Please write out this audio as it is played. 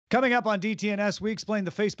Coming up on DTNS, we explain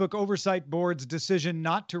the Facebook Oversight Board's decision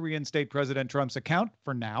not to reinstate President Trump's account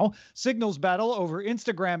for now, signals battle over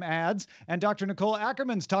Instagram ads, and Dr. Nicole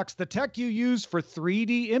Ackermans talks the tech you use for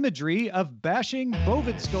 3D imagery of bashing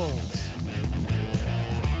bovid skulls.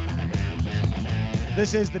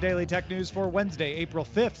 This is the Daily Tech News for Wednesday, April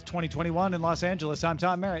 5th, 2021 in Los Angeles. I'm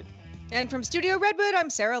Tom Merritt. And from Studio Redwood, I'm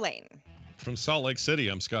Sarah Lane. From Salt Lake City,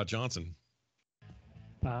 I'm Scott Johnson.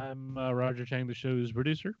 I'm Roger Chang, the show's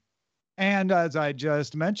producer. And as I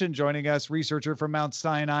just mentioned, joining us, researcher from Mount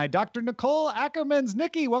Sinai, Dr. Nicole Ackermans.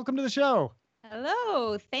 Nikki, welcome to the show.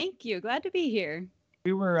 Hello. Thank you. Glad to be here.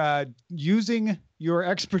 We were using your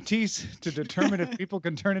expertise to determine if people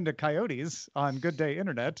can turn into coyotes on Good Day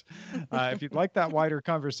Internet. If you'd like that wider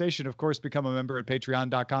conversation, of course, become a member at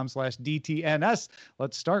patreon.com/DTNS.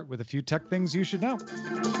 Let's start with a few tech things you should know.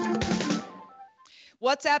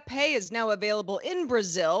 WhatsApp Pay is now available in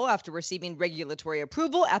Brazil after receiving regulatory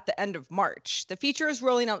approval at the end of March. The feature is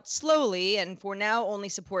rolling out slowly and for now only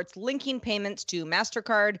supports linking payments to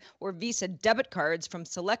MasterCard or Visa debit cards from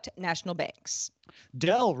select national banks.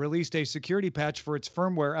 Dell released a security patch for its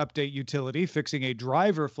firmware update utility, fixing a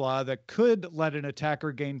driver flaw that could let an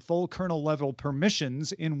attacker gain full kernel-level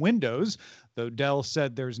permissions in Windows, though Dell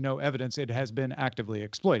said there's no evidence it has been actively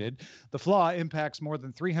exploited. The flaw impacts more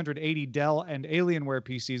than 380 Dell and Alienware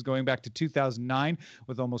PCs going back to 2009,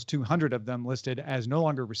 with almost 200 of them listed as no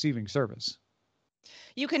longer receiving service.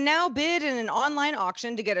 You can now bid in an online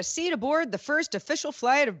auction to get a seat aboard the first official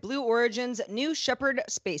flight of Blue Origin's New Shepard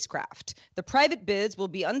spacecraft. The private bids will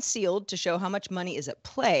be unsealed to show how much money is at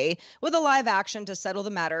play, with a live action to settle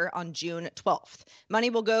the matter on June 12th. Money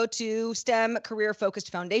will go to STEM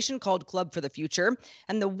career-focused foundation called Club for the Future,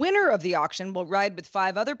 and the winner of the auction will ride with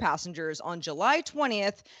 5 other passengers on July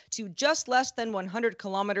 20th to just less than 100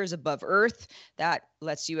 kilometers above Earth. That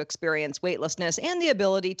lets you experience weightlessness and the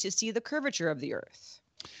ability to see the curvature of the Earth.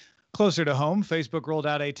 Closer to home, Facebook rolled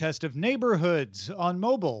out a test of neighborhoods on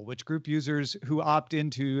mobile, which group users who opt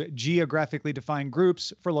into geographically defined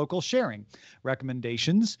groups for local sharing,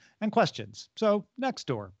 recommendations, and questions. So next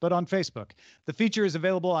door, but on Facebook. The feature is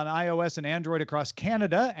available on iOS and Android across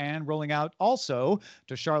Canada and rolling out also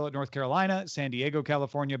to Charlotte, North Carolina, San Diego,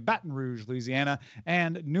 California, Baton Rouge, Louisiana,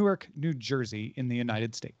 and Newark, New Jersey in the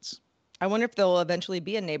United States. I wonder if there'll eventually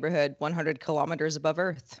be a neighborhood 100 kilometers above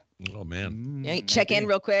Earth. Oh, man. Check in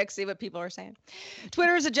real quick, see what people are saying.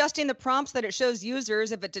 Twitter is adjusting the prompts that it shows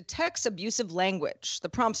users if it detects abusive language. The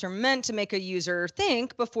prompts are meant to make a user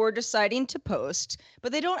think before deciding to post,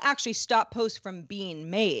 but they don't actually stop posts from being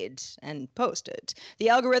made and posted. The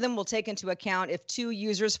algorithm will take into account if 2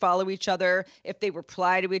 users follow each other, if they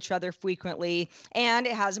reply to each other frequently, and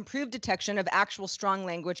it has improved detection of actual strong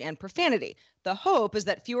language and profanity. The hope is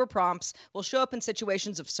that fewer prompts will show up in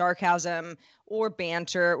situations of sarcasm or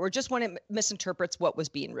banter or just when it misinterprets what was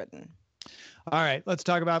being written. All right, let's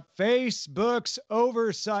talk about Facebook's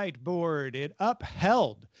Oversight Board. It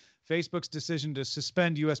upheld Facebook's decision to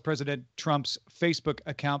suspend U.S. President Trump's Facebook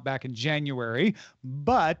account back in January,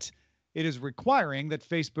 but it is requiring that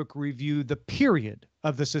Facebook review the period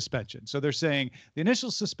of the suspension. So they're saying the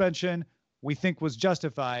initial suspension we think was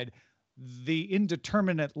justified. The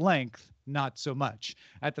indeterminate length, not so much.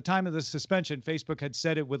 At the time of the suspension, Facebook had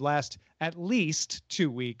said it would last at least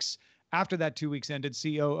 2 weeks. After that 2 weeks ended,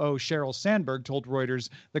 COO Sheryl Sandberg told Reuters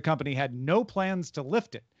the company had no plans to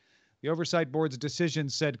lift it. The Oversight Board's decision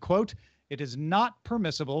said, quote, "It is not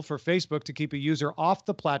permissible for Facebook to keep a user off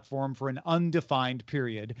the platform for an undefined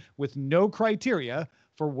period, with no criteria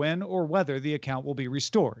for when or whether the account will be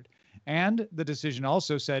restored." And the decision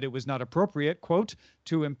also said it was not appropriate, quote,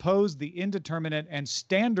 "to impose the indeterminate and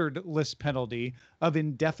standard list penalty of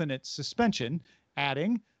indefinite suspension,"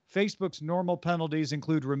 adding, "Facebook's normal penalties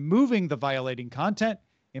include removing the violating content,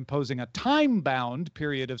 imposing a time-bound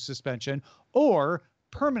period of suspension, or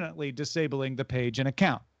permanently disabling the page and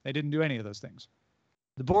account." They didn't do any of those things.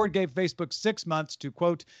 The board gave Facebook 6 months to,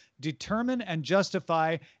 quote, "determine and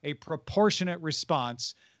justify a proportionate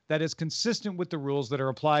response that is consistent with the rules that are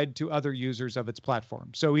applied to other users of its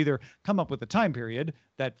platform." So either come up with a time period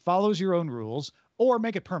that follows your own rules or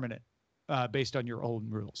make it permanent based on your own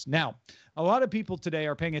rules. Now, a lot of people today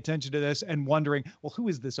are paying attention to this and wondering, well, who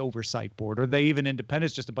is this oversight board? Are they even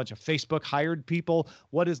independent? Just a bunch of Facebook hired people?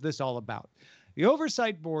 What is this all about? The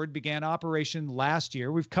Oversight Board began operation last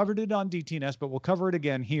year. We've covered it on DTNS, but we'll cover it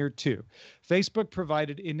again here too. Facebook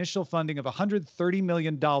provided initial funding of $130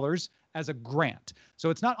 million as a grant. So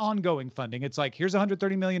it's not ongoing funding. It's like, here's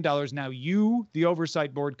 $130 million. Now you, the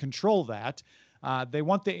Oversight Board, control that. They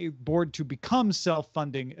want the board to become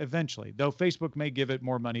self-funding eventually, though Facebook may give it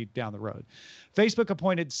more money down the road. Facebook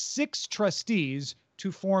appointed 6 trustees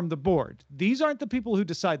to form the board. These aren't the people who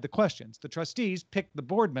decide the questions. The trustees pick the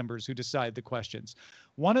board members who decide the questions.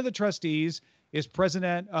 One of the trustees is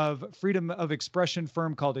president of freedom of expression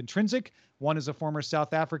firm called Intrinsic. One is a former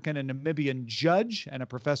South African and Namibian judge and a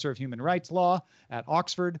professor of human rights law at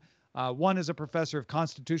Oxford. One is a professor of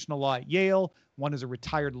constitutional law at Yale. One is a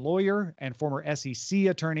retired lawyer and former SEC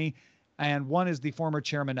attorney. And one is the former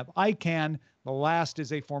chairman of ICANN. The last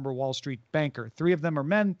is a former Wall Street banker. 3 of them are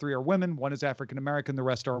men, 3 are women. One is African American, the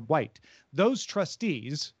rest are white. Those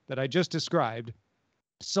trustees that I just described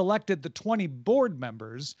selected the 20 board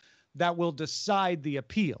members that will decide the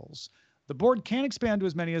appeals. The board can expand to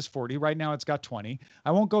as many as 40. Right now it's got 20.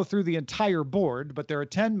 I won't go through the entire board, but there are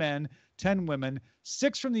 10 men, 10 women,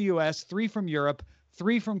 6 from the US, 3 from Europe,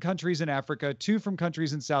 3 from countries in Africa, 2 from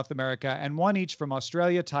countries in South America, and 1 each from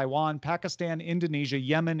Australia, Taiwan, Pakistan, Indonesia,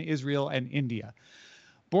 Yemen, Israel, and India.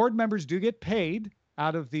 Board members do get paid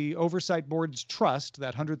out of the oversight board's trust,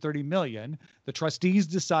 that $130 million. The trustees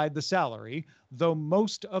decide the salary, though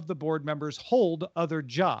most of the board members hold other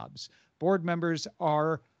jobs. Board members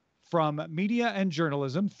are from media and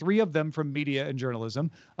journalism, 3 of them from media and journalism.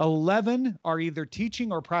 11 are either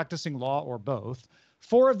teaching or practicing law or both.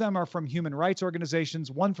 4 of them are from human rights organizations,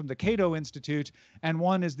 1 from the Cato Institute, and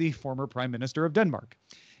 1 is the former Prime Minister of Denmark.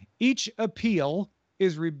 Each appeal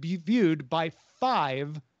is reviewed by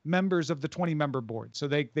 5 members of the 20-member board. So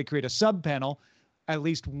they create a sub-panel. At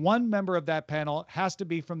least 1 member of that panel has to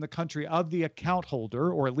be from the country of the account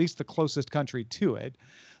holder, or at least the closest country to it.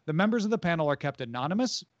 The members of the panel are kept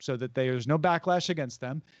anonymous so that there's no backlash against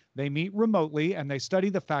them. They meet remotely and they study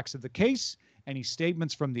the facts of the case, any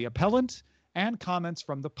statements from the appellant, and comments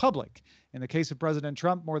from the public. In the case of President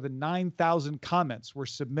Trump, more than 9,000 comments were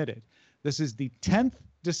submitted. This is the 10th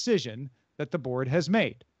decision that the board has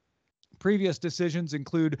made. Previous decisions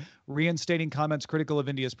include reinstating comments critical of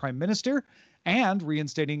India's prime minister and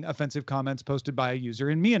reinstating offensive comments posted by a user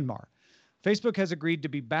in Myanmar. Facebook has agreed to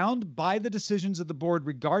be bound by the decisions of the board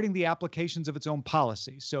regarding the applications of its own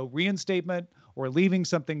policy. So reinstatement or leaving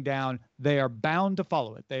something down, they are bound to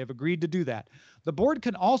follow it. They have agreed to do that. The board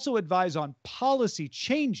can also advise on policy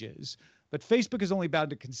changes, but Facebook is only bound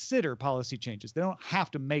to consider policy changes. They don't have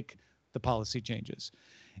to make the policy changes.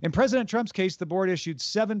 In President Trump's case, the board issued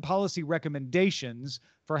 7 policy recommendations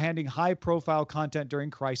for handling high-profile content during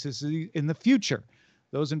crises in the future.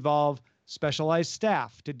 Those involve specialized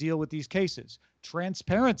staff to deal with these cases,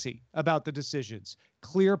 transparency about the decisions,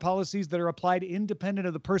 clear policies that are applied independent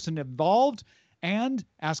of the person involved, and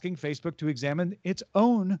asking Facebook to examine its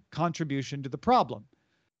own contribution to the problem.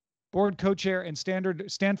 Board co-chair and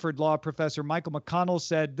Stanford Law professor Michael McConnell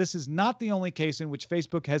said this is not the only case in which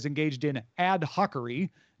Facebook has engaged in ad hocery,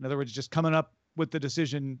 in other words, just coming up with the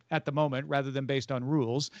decision at the moment rather than based on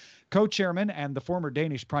rules. Co-chairman and the former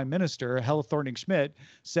Danish prime minister, Helle Thorning-Schmidt,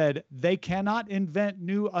 said they cannot invent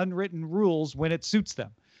new unwritten rules when it suits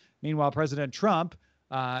them. Meanwhile, President Trump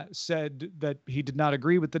said that he did not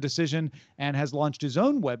agree with the decision and has launched his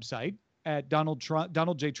own website at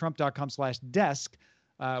donaldjtrump.com/desk,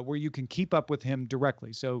 where you can keep up with him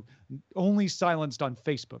directly. So only silenced on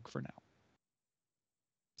Facebook for now.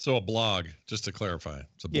 So a blog, just to clarify,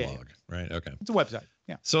 it's a blog, right? Okay. It's a website.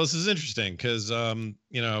 Yeah. So this is interesting because, I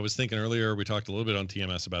was thinking earlier, we talked a little bit on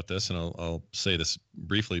TMS about this, and I'll say this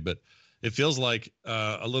briefly, but it feels like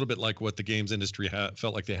a little bit like what the games industry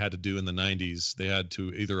felt like they had to do in the 90s. They had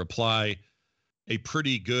to either apply a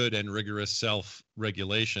pretty good and rigorous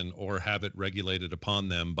self-regulation or have it regulated upon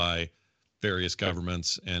them by various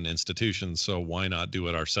governments and institutions. So why not do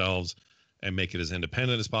it ourselves and make it as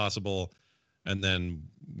independent as possible? And then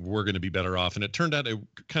we're going to be better off. And it turned out it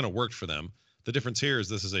kind of worked for them. The difference here is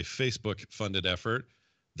this is a Facebook-funded effort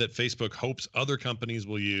that Facebook hopes other companies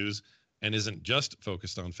will use and isn't just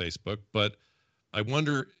focused on Facebook. But I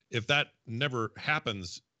wonder if that never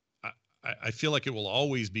happens, I feel like it will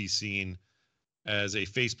always be seen as a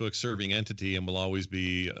Facebook-serving entity and will always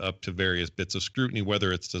be up to various bits of scrutiny,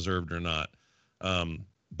 whether it's deserved or not.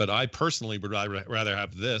 But I personally would rather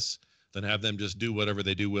have this than have them just do whatever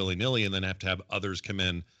they do willy-nilly and then have to have others come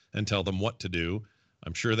in and tell them what to do.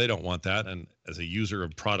 I'm sure they don't want that. And as a user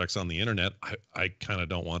of products on the internet, I kind of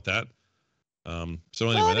don't want that. So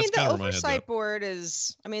anyway, that's kind of where my head's at. The oversight board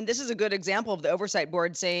is, this is a good example of the oversight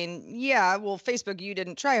board saying, yeah, well, Facebook, you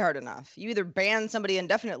didn't try hard enough. You either ban somebody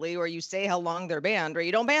indefinitely or you say how long they're banned or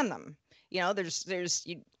you don't ban them.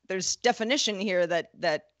 There's definition here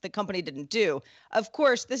that the company didn't do. Of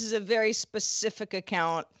course, this is a very specific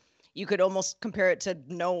account. You could almost compare it to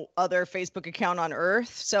no other Facebook account on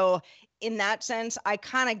earth. So in that sense, I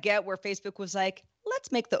kind of get where Facebook was like, let's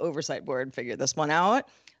make the oversight board figure this one out.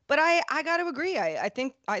 But I got to agree. I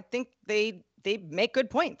think they they make good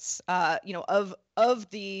points, of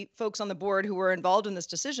the folks on the board who were involved in this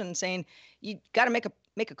decision, saying you got to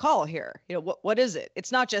make a call here. What is it?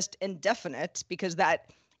 It's not just indefinite, because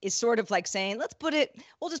that is sort of like saying,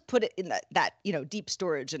 we'll just put it in that deep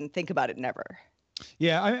storage and think about it never.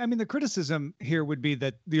 Yeah, I mean, the criticism here would be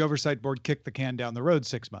that the oversight board kicked the can down the road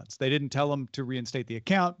 6 months. They didn't tell them to reinstate the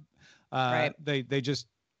account. Right. They just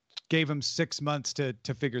gave them 6 months to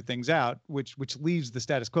figure things out, which leaves the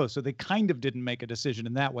status quo. So they kind of didn't make a decision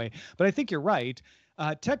in that way. But I think you're right.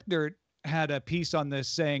 Tech Dirt had a piece on this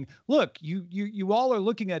saying, look, you all are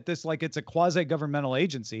looking at this like it's a quasi-governmental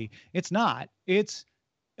agency. It's not. It's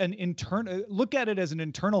an internal, look at it as an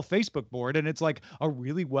internal Facebook board, and it's like a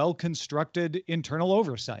really well-constructed internal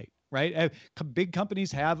oversight, right? Big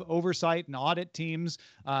companies have oversight and audit teams,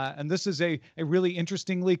 and this is a really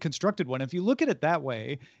interestingly constructed one. If you look at it that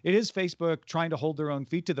way, it is Facebook trying to hold their own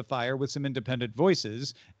feet to the fire with some independent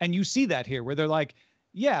voices, and you see that here, where they're like,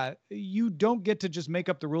 yeah, you don't get to just make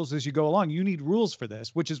up the rules as you go along. You need rules for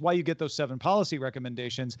this, which is why you get those 7 policy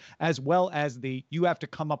recommendations, as well as you have to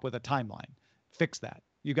come up with a timeline. Fix that.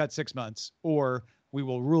 You got 6 months, or we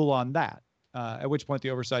will rule on that, at which point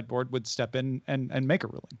the oversight board would step in and make a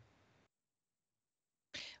ruling.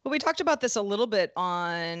 Well, we talked about this a little bit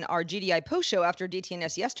on our GDI post show after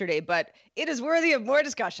DTNS yesterday, but it is worthy of more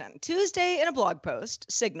discussion. Tuesday, in a blog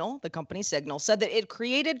post, Signal, the company Signal, said that it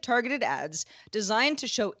created targeted ads designed to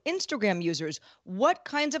show Instagram users what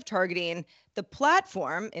kinds of targeting the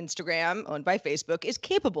platform, Instagram, owned by Facebook, is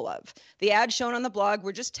capable of. The ads shown on the blog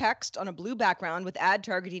were just text on a blue background with ad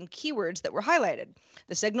targeting keywords that were highlighted.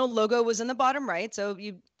 The Signal logo was in the bottom right, so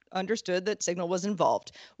you understood that Signal was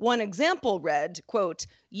involved. One example read, quote,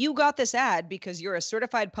 "You got this ad because you're a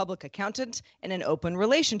certified public accountant in an open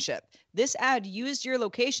relationship. This ad used your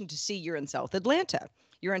location to see you're in South Atlanta.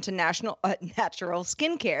 You're into natural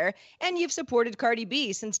skincare, and you've supported Cardi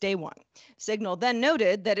B since day one." Signal then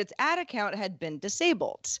noted that its ad account had been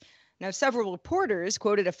disabled. Now, several reporters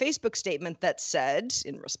quoted a Facebook statement that said,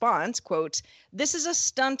 in response, quote, "This is a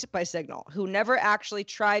stunt by Signal, who never actually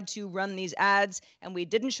tried to run these ads, and we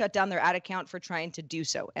didn't shut down their ad account for trying to do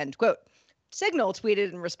so," end quote. Signal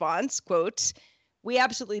tweeted in response, quote, "We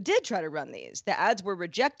absolutely did try to run these. The ads were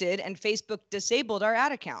rejected, and Facebook disabled our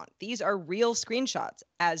ad account. These are real screenshots,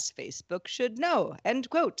 as Facebook should know," end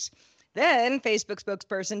quote. Then Facebook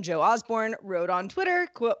spokesperson Joe Osborne wrote on Twitter,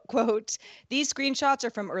 quote, "These screenshots are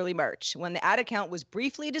from early March, when the ad account was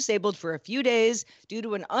briefly disabled for a few days due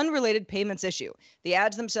to an unrelated payments issue. The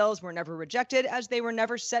ads themselves were never rejected, as they were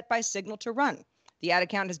never set by Signal to run. The ad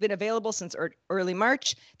account has been available since early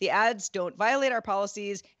March. The ads don't violate our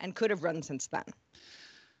policies and could have run since then."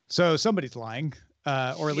 So somebody's lying.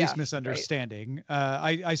 Or at least Yeah, misunderstanding.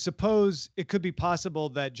 Right. I suppose it could be possible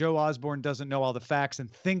that Joe Osborne doesn't know all the facts and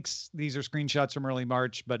thinks these are screenshots from early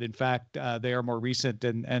March, but in fact, they are more recent,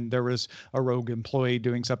 and there was a rogue employee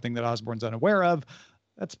doing something that Osborne's unaware of.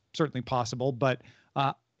 That's certainly possible. But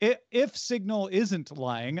if Signal isn't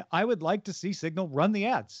lying, I would like to see Signal run the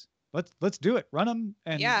ads. Let's do it. Run them.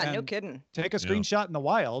 And no kidding. Take a screenshot in the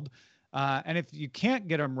wild. And if you can't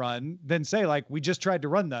get them run, then say, like, we just tried to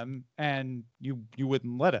run them and you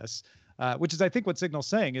wouldn't let us, which is, I think, what Signal's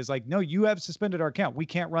saying is like, no, you have suspended our account. We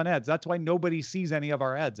can't run ads. That's why nobody sees any of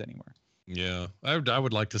our ads anymore. Yeah, I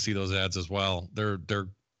would like to see those ads as well. They're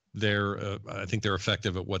I think they're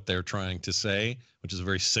effective at what they're trying to say, which is a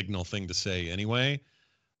very Signal thing to say anyway.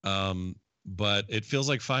 But it feels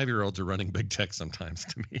like 5-year-olds are running big tech sometimes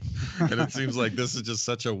to me. And it seems like this is just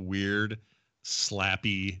such a weird,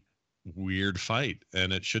 slappy, weird fight,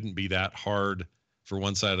 and it shouldn't be that hard for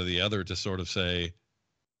one side or the other to sort of say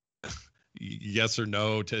yes or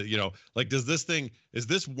no to, like, is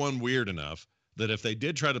this one weird enough that if they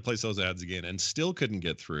did try to place those ads again and still couldn't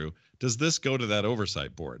get through, does this go to that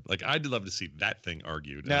oversight board? Like, I'd love to see that thing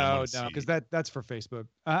argued. No, because that's for Facebook.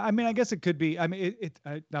 I mean, I guess it could be. I mean, it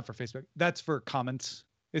not for Facebook. That's for comments.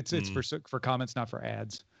 It's for comments, not for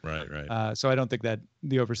ads. Right. So I don't think that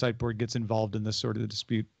the oversight board gets involved in this sort of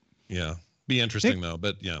dispute. Yeah, be interesting though.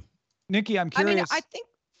 But yeah, Nikki, I'm curious. I mean, I think.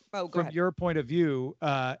 Oh, go from ahead. your point of view,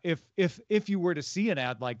 if you were to see an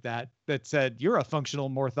ad like that said you're a functional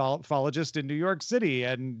morphologist in New York City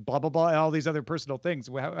and blah blah blah, and all these other personal things,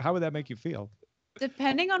 how would that make you feel?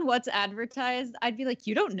 Depending on what's advertised, I'd be like,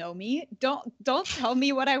 you don't know me. Don't tell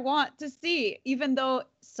me what I want to see. Even though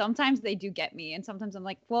sometimes they do get me, and sometimes I'm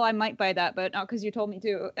like, well, I might buy that, but not because you told me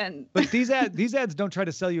to. And but these ads don't try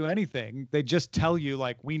to sell you anything. They just tell you,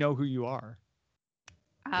 like, we know who you are.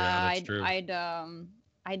 Yeah, that's true.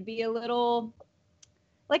 I'd be a little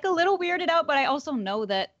weirded out, but I also know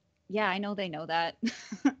that Yeah, I know they know that.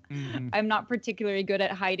 Mhm. I'm not particularly good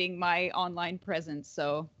at hiding my online presence,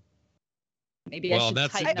 so maybe I Well,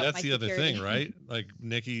 should tighten up my that's the other thing, security. right? Like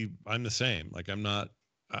Nikki, I'm the same. Like I'm not.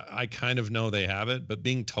 I kind of know they have it, but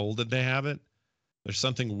being told that they have it, there's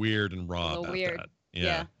something weird and A raw little about weird. that.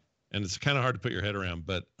 Yeah. And it's kind of hard to put your head around.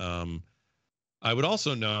 But I would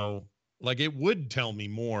also know, like, it would tell me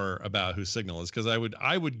more about who Signal is, because I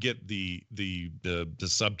would get the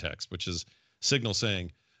subtext, which is Signal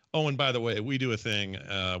saying, oh, and by the way, we do a thing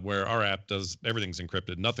where our app does everything's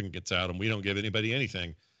encrypted, nothing gets out, and we don't give anybody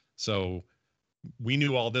anything. So we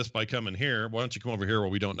knew all this by coming here. Why don't you come over here where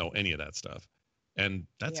we don't know any of that stuff? And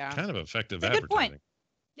that's Yeah. kind of effective It's a good point. advertising.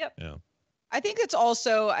 Yep. Yeah. I think it's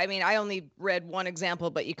also, I mean, I only read one example,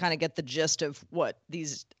 but you kind of get the gist of what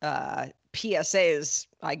these PSAs,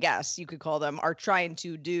 I guess you could call them, are trying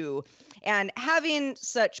to do. And having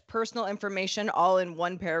such personal information all in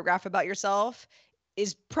one paragraph about yourself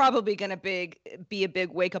is probably going to be a big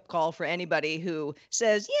wake up call for anybody who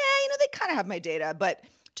says, yeah, they kind of have my data, but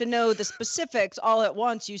to know the specifics all at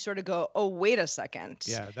once, you sort of go, oh, wait a second.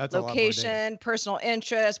 Yeah, that's a lot more data. Location, personal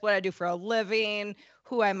interest, what I do for a living,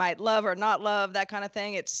 who I might love or not love, that kind of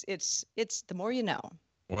thing. It's the more you know.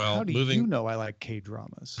 Well, How do you know I like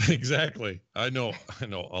K-dramas? Exactly. I know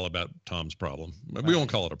all about Tom's problem. We won't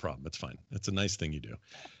call it a problem. It's fine. It's a nice thing you do.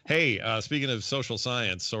 Hey, speaking of social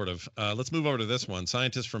science, sort of, let's move over to this one.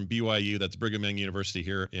 Scientists from BYU, that's Brigham Young University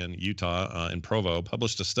here in Utah, in Provo,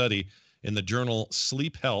 published a study in the journal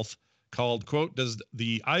Sleep Health called, quote, does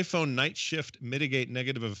the iPhone night shift mitigate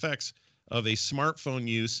negative effects of a smartphone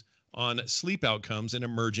use on sleep outcomes in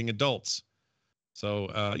emerging adults? So,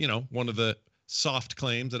 one of the soft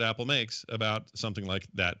claims that Apple makes about something like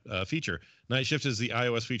that feature. Night shift is the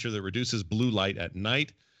iOS feature that reduces blue light at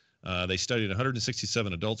night. They studied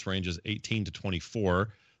 167 adults, ranges 18 to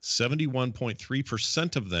 24.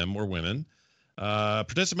 71.3% of them were women.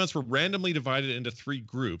 Participants were randomly divided into 3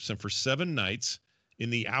 groups, and for 7 nights, in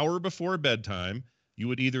the hour before bedtime, you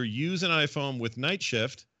would either use an iPhone with night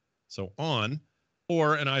shift, so on,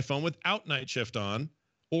 or an iPhone without night shift on,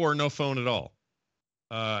 or no phone at all.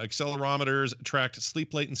 Accelerometers tracked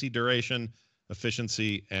sleep latency, duration,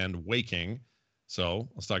 efficiency, and waking. So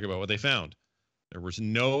let's talk about what they found. There was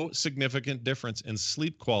no significant difference in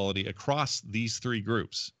sleep quality across these 3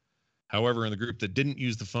 groups. However, in the group that didn't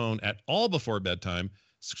use the phone at all before bedtime,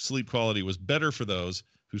 sleep quality was better for those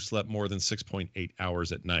who slept more than 6.8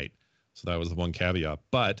 hours at night. So that was the one caveat.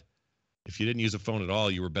 But if you didn't use a phone at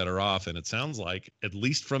all, you were better off. And it sounds like, at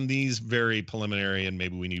least from these very preliminary, and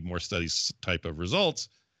maybe we need more studies type of results,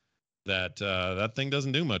 that that thing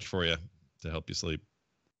doesn't do much for you to help you sleep.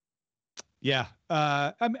 Yeah.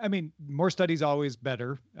 I mean, more studies always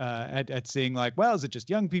better at seeing, like, well, is it just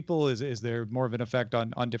young people? Is there more of an effect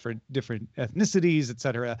on different ethnicities, et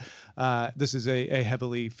cetera? This is a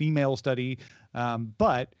heavily female study,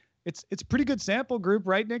 but it's a pretty good sample group,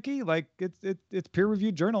 right, Nikki? Like it's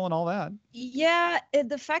peer-reviewed journal and all that. Yeah,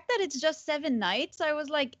 the fact that it's just 7 nights, I was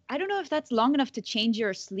like, I don't know if that's long enough to change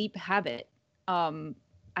your sleep habit. I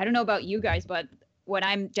don't know about you guys, but when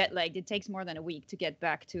I'm jet lagged, it takes more than a week to get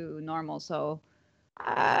back to normal. So,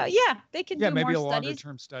 yeah, they can do maybe more a studies.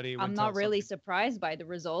 longer-term study. I'm not really surprised by the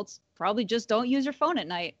results. Probably just don't use your phone at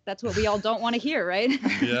night. That's what we all don't want to hear, right?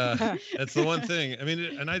 Yeah, that's the one thing. I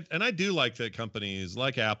mean, and I do like that companies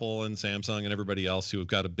like Apple and Samsung and everybody else who have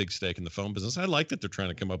got a big stake in the phone business. I like that they're trying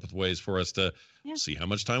to come up with ways for us to see how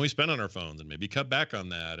much time we spend on our phones and maybe cut back on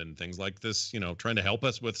that, and things like this. Trying to help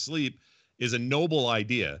us with sleep is a noble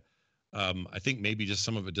idea. I think maybe just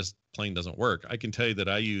some of it just plain doesn't work. I can tell you that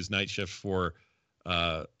I use night shift for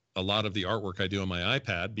a lot of the artwork I do on my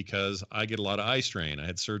iPad because I get a lot of eye strain. I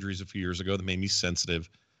had surgeries a few years ago that made me sensitive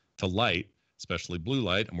to light, especially blue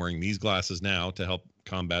light. I'm wearing these glasses now to help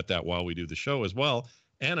combat that while we do the show as well.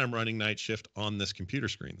 And I'm running night shift on this computer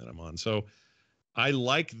screen that I'm on. So I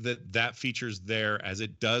like that feature's there, as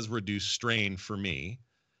it does reduce strain for me,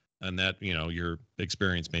 and that, your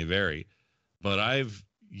experience may vary. But I've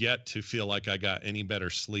yet to feel like I got any better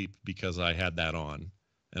sleep because I had that on.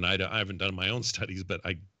 And I haven't done my own studies, but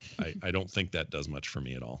I don't think that does much for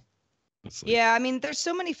me at all. Yeah, I mean, there's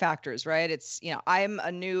so many factors, right? It's, I'm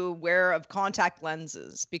a new wearer of contact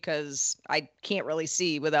lenses because I can't really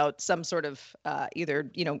see without some sort of either,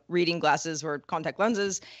 reading glasses or contact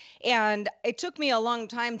lenses. And it took me a long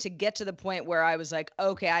time to get to the point where I was like,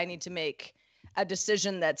 okay, I need to make a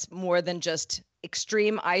decision that's more than just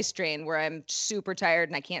extreme eye strain where I'm super tired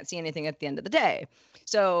and I can't see anything at the end of the day.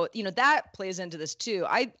 So, that plays into this too.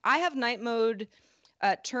 I have night mode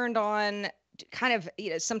turned on kind of,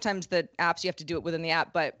 sometimes the apps, you have to do it within the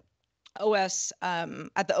app, but OS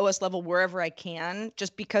at the OS level wherever I can,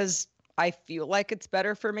 just because I feel like it's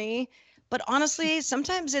better for me. But honestly,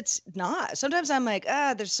 sometimes it's not. Sometimes I'm like,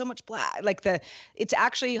 there's so much black. Like it's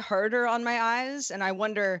actually harder on my eyes, and I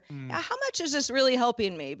wonder, how much is this really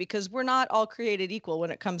helping me? Because we're not all created equal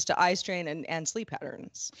when it comes to eye strain and sleep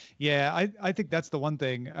patterns. Yeah, I think that's the one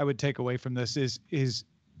thing I would take away from this is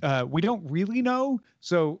we don't really know.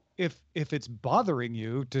 So if it's bothering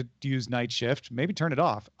you to use night shift, maybe turn it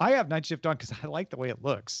off. I have night shift on because I like the way it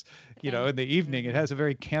looks. You know, in the evening, it has a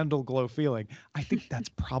very candle glow feeling. I think that's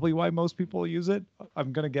probably why most people use it.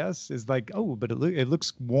 I'm gonna guess is like, oh, but it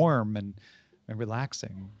looks warm and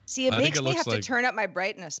relaxing. See, it makes me have to turn up my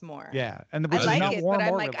brightness more. Yeah, and I like not it, warm but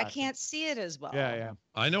I'm or like, relaxing. I can't see it as well. Yeah.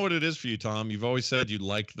 I know what it is for you, Tom. You've always said you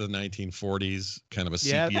like the 1940s, kind of a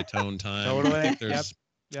sepia tone time. Totally. I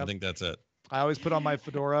think that's it. I always put on my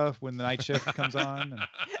fedora when the night shift comes on.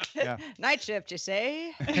 And, Night shift, you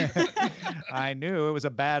say? I knew it was a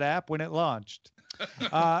bad app when it launched.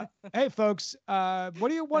 Hey, folks, what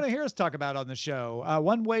do you want to hear us talk about on the show?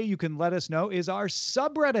 One way you can let us know is our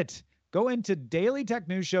subreddit. Go into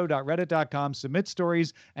dailytechnewsshow.reddit.com, submit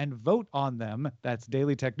stories, and vote on them. That's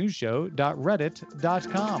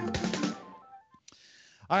dailytechnewsshow.reddit.com.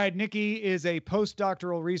 All right, Nikki is a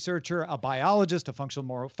postdoctoral researcher, a biologist, a functional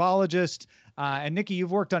morphologist. And Nikki,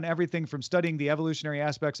 you've worked on everything from studying the evolutionary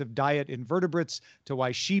aspects of diet in vertebrates to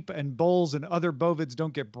why sheep and bulls and other bovids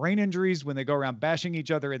don't get brain injuries when they go around bashing each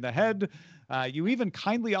other in the head. You even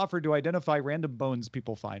kindly offered to identify random bones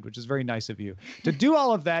people find, which is very nice of you. To do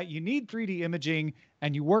all of that, you need 3D imaging,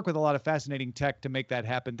 and you work with a lot of fascinating tech to make that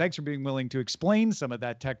happen. Thanks for being willing to explain some of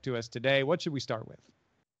that tech to us today. What should we start with?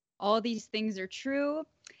 All these things are true.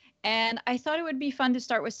 And I thought it would be fun to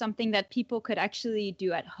start with something that people could actually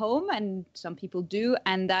do at home, and some people do,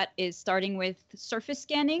 and that is starting with surface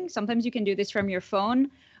scanning. Sometimes you can do this from your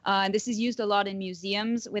phone. This is used a lot in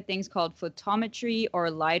museums with things called photometry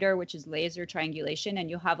or LiDAR, which is laser triangulation,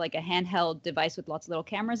 and you'll have like a handheld device with lots of little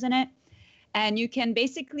cameras in it. And you can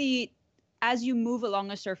basically, as you move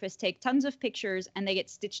along a surface, take tons of pictures, and they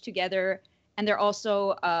get stitched together, and they're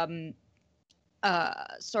also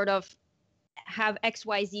sort of have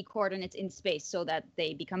XYZ coordinates in space so that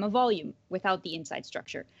they become a volume without the inside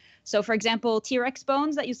structure. So for example, T-Rex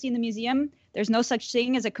bones that you see in the museum, there's no such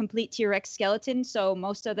thing as a complete T-Rex skeleton. So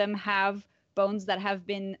most of them have bones that have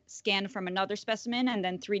been scanned from another specimen and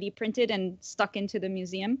then 3D printed and stuck into the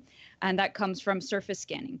museum. And that comes from surface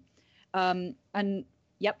scanning.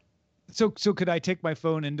 Yep. So could I take my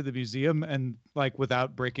phone into the museum and, like,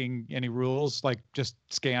 without breaking any rules, like just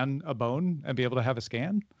scan a bone and be able to have a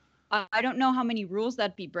scan? I don't know how many rules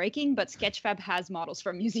that'd be breaking, but Sketchfab has models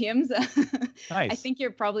from museums. Nice. I think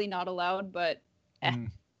you're probably not allowed, but I'm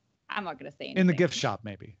not going to say anything. In the gift shop,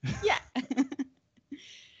 maybe. Yeah.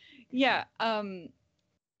 Yeah. And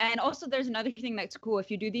also there's another thing that's cool. If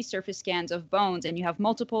you do these surface scans of bones and you have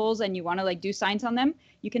multiples and you want to like do signs on them,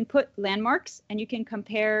 you can put landmarks and you can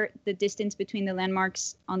compare the distance between the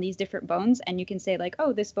landmarks on these different bones. And you can say like,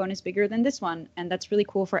 oh, this bone is bigger than this one. And that's really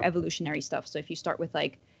cool for evolutionary stuff. So if you start with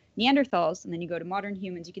like Neanderthals and then you go to modern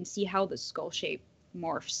humans, you can see how the skull shape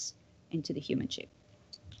morphs into the human shape.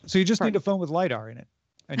 So you just need a phone with LiDAR in it.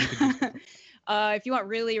 And you can if you want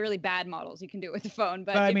really, really bad models, you can do it with the phone.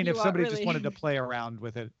 But I mean, if somebody really... just wanted to play around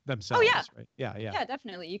with it themselves, right? Yeah. Yeah,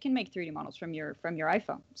 definitely. You can make 3D models from your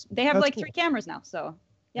iPhone. They have That's cool. 3 cameras now, so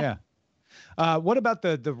yeah. What about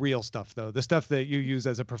the real stuff though? The stuff that you use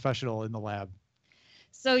as a professional in the lab?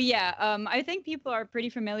 So yeah, I think people are pretty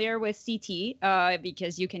familiar with CT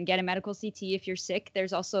because you can get a medical CT if you're sick.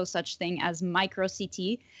 There's also such thing as micro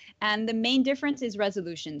CT, and the main difference is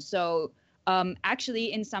resolution. So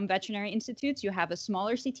actually, in some veterinary institutes, you have a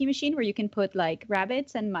smaller CT machine where you can put like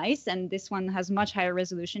rabbits and mice, and this one has much higher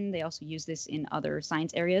resolution. They also use this in other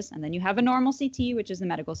science areas. And then you have a normal CT, which is the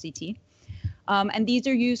medical CT. And these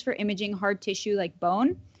are used for imaging hard tissue like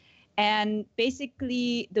bone. And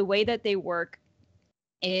basically, the way that they work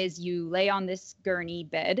is you lay on this gurney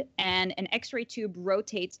bed and an X-ray tube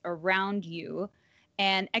rotates around you.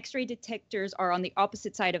 And X-ray detectors are on the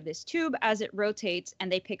opposite side of this tube as it rotates,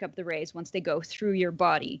 and they pick up the rays once they go through your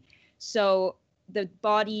body. So the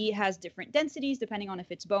body has different densities depending on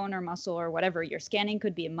if it's bone or muscle or whatever. Your scanning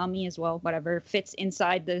could be a mummy as well, whatever fits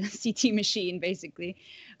inside the CT machine, basically.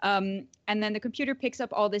 And then the computer picks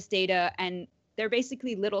up all this data, and they're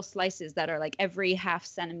basically little slices that are like every half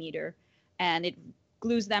centimeter, and it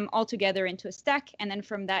glues them all together into a stack, and then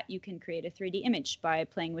from that you can create a 3D image by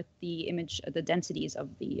playing with the image, the densities of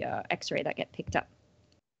the X-ray that get picked up.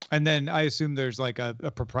 And then I assume there's like a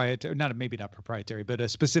proprietary, maybe not proprietary, but a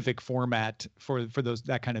specific format for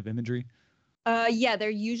that kind of imagery. Yeah, they're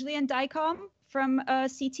usually in DICOM from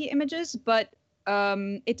CT images, but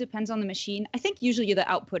it depends on the machine. I think usually the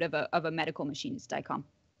output of a medical machine is DICOM.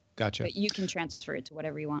 Gotcha. But you can transfer it to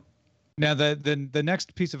whatever you want. Now, the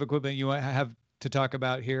next piece of equipment you have to talk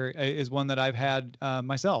about here is one that I've had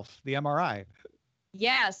myself, the MRI.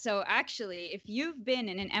 Yeah, so actually, if you've been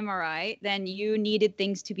in an MRI, then you needed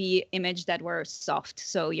things to be imaged that were soft,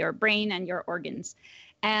 so your brain and your organs.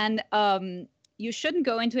 And you shouldn't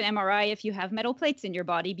go into an MRI if you have metal plates in your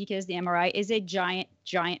body, because the MRI is a giant,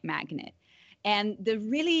 giant magnet. And the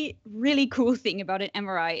really, really cool thing about an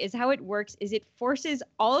MRI is how it works is it forces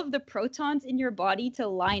all of the protons in your body to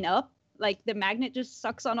line up. Like the magnet just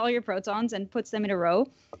sucks on all your protons and puts them in a row.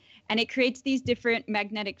 And it creates these different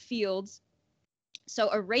magnetic fields. So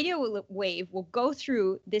a radio wave will go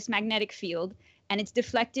through this magnetic field, and it's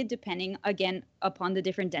deflected depending, again, upon the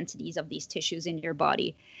different densities of these tissues in your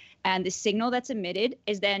body. And the signal that's emitted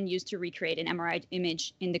is then used to recreate an MRI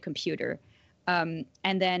image in the computer. And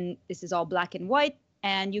then this is all black and white,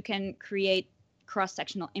 and you can create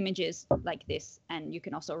cross-sectional images like this. And you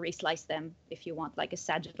can also reslice them if you want, like a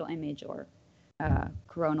sagittal image or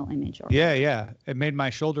coronal image. Or Yeah. It made my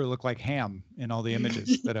shoulder look like ham in all the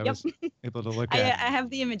images that I was able to look at. I have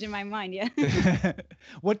the image in my mind, yeah.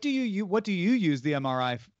 What do you use the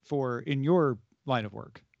MRI for in your line of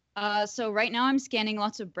work? So right now I'm scanning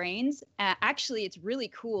lots of brains. Actually, it's really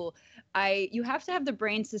cool. You have to have the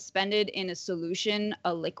brain suspended in a solution,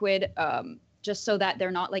 a liquid, just so that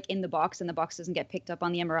they're not like in the box and the box doesn't get picked up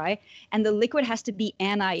on the MRI. And the liquid has to be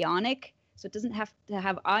anionic, so it doesn't have to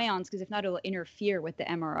have ions, because if not, it'll interfere with the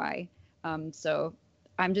MRI. So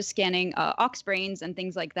I'm just scanning ox brains and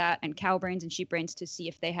things like that, and cow brains and sheep brains to see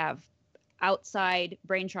if they have outside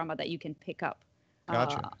brain trauma that you can pick up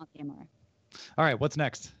Gotcha. on the MRI. All right, what's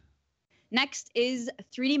next? Next is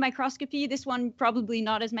 3D microscopy. This one probably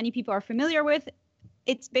not as many people are familiar with.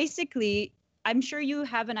 It's basically, I'm sure you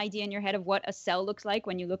have an idea in your head of what a cell looks like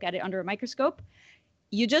when you look at it under a microscope.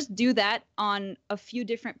 You just do that on a few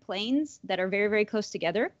different planes that are very, very close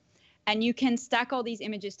together. And you can stack all these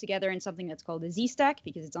images together in something that's called a Z-stack,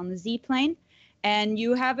 because it's on the Z plane. And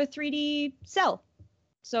you have a 3D cell.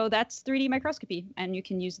 So that's 3D microscopy, and you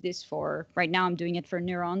can use this for, right now I'm doing it for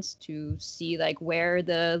neurons to see like where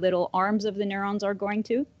the little arms of the neurons are going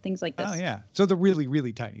to, things like this. Oh yeah, so the really,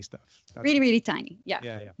 really tiny stuff. Really, really tiny, yeah.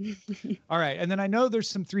 Yeah. All right, and then I know there's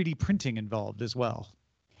some 3D printing involved as well.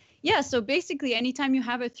 Yeah, so basically anytime you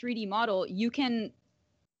have a 3D model, you can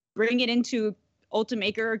bring it into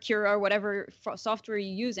Ultimaker or Cura or whatever software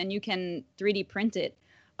you use, and you can 3D print it.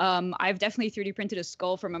 I've definitely 3D printed a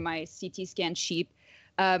skull from my CT scan sheep.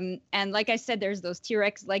 And like I said, there's those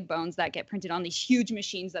T-Rex leg bones that get printed on these huge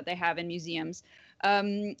machines that they have in museums.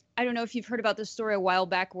 I don't know if you've heard about the story a while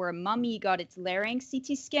back where a mummy got its larynx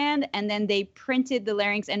CT scanned, and then they printed the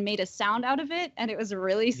larynx and made a sound out of it, and it was a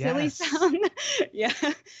really silly sound. Yeah.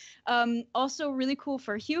 Also really cool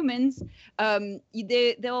for humans.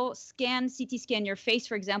 They'll CT scan your face,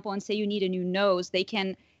 for example, and say you need a new nose. They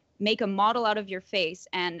can make a model out of your face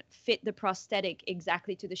and fit the prosthetic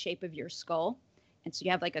exactly to the shape of your skull. And so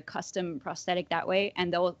you have like a custom prosthetic that way,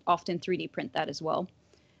 and they'll often 3D print that as well.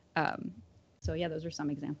 So yeah, those are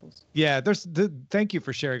some examples. Yeah, thank you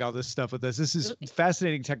for sharing all this stuff with us. This is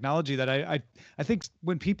fascinating technology that I think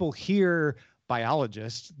when people hear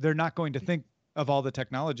biologists, they're not going to think of all the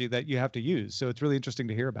technology that you have to use. So it's really interesting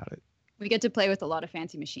to hear about it. We get to play with a lot of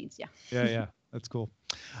fancy machines. Yeah. Yeah. That's cool.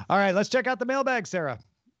 All right, let's check out the mailbag, Sarah.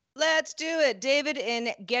 Let's do it. David in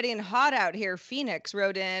Getting Hot Out Here, Phoenix,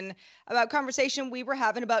 wrote in about conversation we were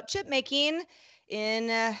having about chip making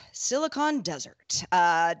in Silicon Desert.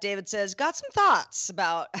 David says, got some thoughts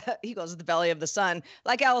about, he goes, the Valley of the Sun.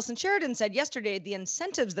 Like Allison Sheridan said yesterday, the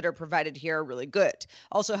incentives that are provided here are really good.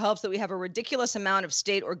 Also helps that we have a ridiculous amount of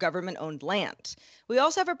state or government-owned land. We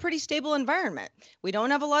also have a pretty stable environment. We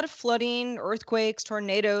don't have a lot of flooding, earthquakes,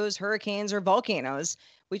 tornadoes, hurricanes, or volcanoes.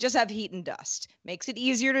 We just have heat and dust. Makes it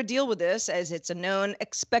easier to deal with this, as it's a known,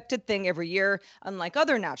 expected thing every year, unlike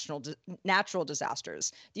other natural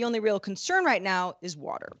disasters. The only real concern right now is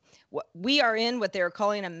water. We are in what they're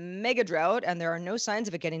calling a mega drought, and there are no signs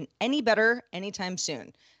of it getting any better anytime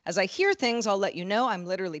soon. As I hear things, I'll let you know. I'm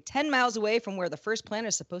literally 10 miles away from where the first plant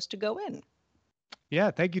is supposed to go in. Yeah,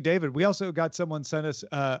 thank you, David. We also got someone sent us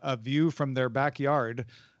a view from their backyard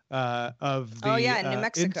of the in New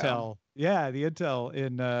Mexico. Intel. Yeah, the Intel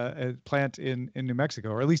in plant in New Mexico,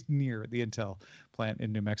 or at least near the Intel plant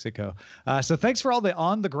in New Mexico. So thanks for all the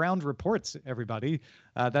on the ground reports, everybody.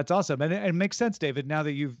 That's awesome, and it makes sense, David. Now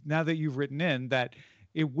that you've written in that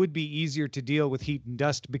it would be easier to deal with heat and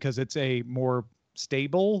dust because it's a more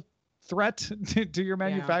stable threat to your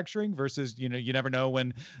manufacturing versus, you never know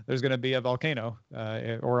when there's going to be a volcano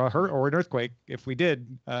or an earthquake. If we did,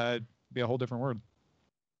 be a whole different world.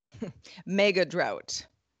 Mega drought.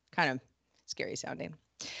 Kind of scary sounding.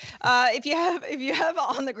 If you have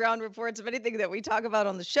on the ground reports of anything that we talk about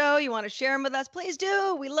on the show, you want to share them with us, please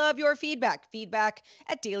do. We love your feedback.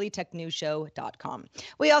 Feedback@dailytechnewsshow.com.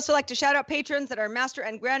 We also like to shout out patrons that are master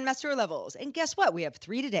and grandmaster levels. And guess what? We have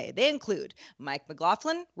 3 today. They include Mike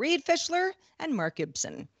McLaughlin, Reed Fischler, and Mark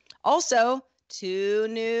Gibson. Also, 2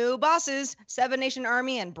 new bosses, Seven Nation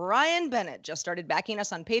Army and Brian Bennett, just started backing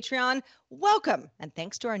us on Patreon. Welcome, and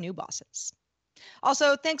thanks to our new bosses.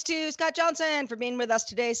 Also, thanks to Scott Johnson for being with us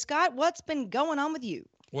today. Scott, what's been going on with you?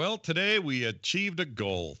 Well, today we achieved a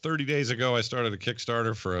goal. 30 days ago, I started a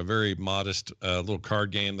Kickstarter for a very modest little card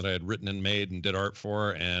game that I had written and made and did art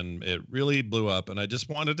for, and it really blew up. And I just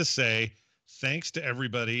wanted to say thanks to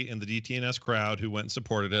everybody in the DTNS crowd who went and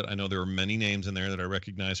supported it. I know there were many names in there that I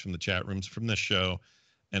recognize from the chat rooms from this show,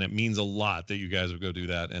 and it means a lot that you guys would go do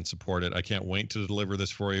that and support it. I can't wait to deliver this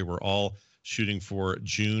for you. We're all shooting for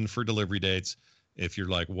June for delivery dates. If you're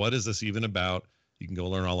like, what is this even about? You can go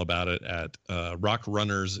learn all about it at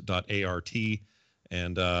rockrunners.art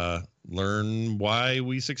and learn why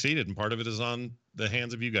we succeeded. And part of it is on the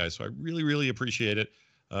hands of you guys. So I really, really appreciate it.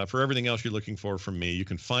 For everything else you're looking for from me, you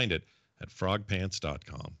can find it at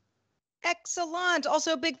frogpants.com. Excellent.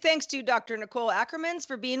 Also, big thanks to Dr. Nicole Ackermans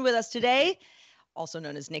for being with us today, also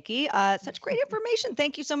known as Nikki. Such great information.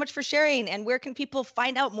 Thank you so much for sharing. And where can people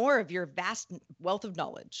find out more of your vast wealth of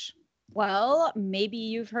knowledge? Well, maybe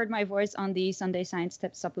you've heard my voice on the Sunday Science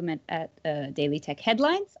Tip supplement at Daily Tech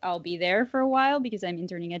Headlines. I'll be there for a while because I'm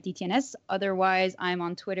interning at DTNS. Otherwise, I'm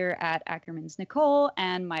on Twitter at Ackermans Nicole,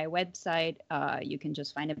 and my website, you can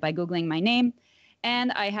just find it by Googling my name.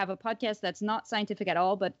 And I have a podcast that's not scientific at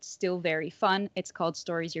all, but still very fun. It's called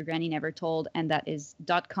Stories Your Granny Never Told, and that is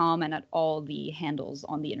 .com and at all the handles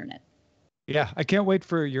on the internet. Yeah, I can't wait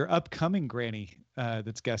for your upcoming granny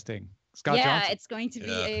that's guesting. Scott Johnson. It's going to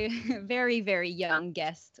be a very, very young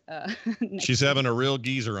guest. She's having a real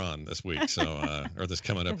geezer on this week, so or this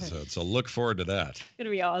coming episode. So look forward to that. It's going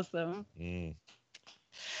to be awesome.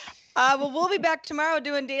 Well, we'll be back tomorrow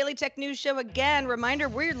doing Daily Tech News Show again. Reminder,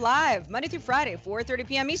 we're live Monday through Friday, 4:30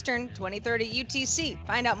 p.m. Eastern, 20:30 UTC.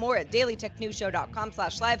 Find out more at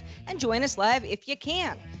dailytechnewsshow.com/live and join us live if you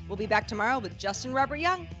can. We'll be back tomorrow with Justin Robert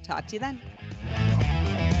Young. Talk to you then.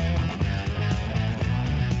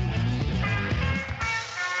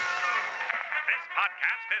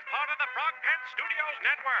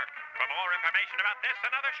 Network. For more information about this and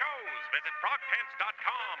other shows, visit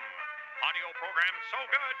frogpants.com. Audio program so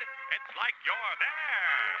good, it's like you're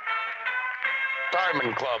there.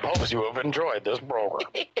 Diamond Club hopes you have enjoyed this program.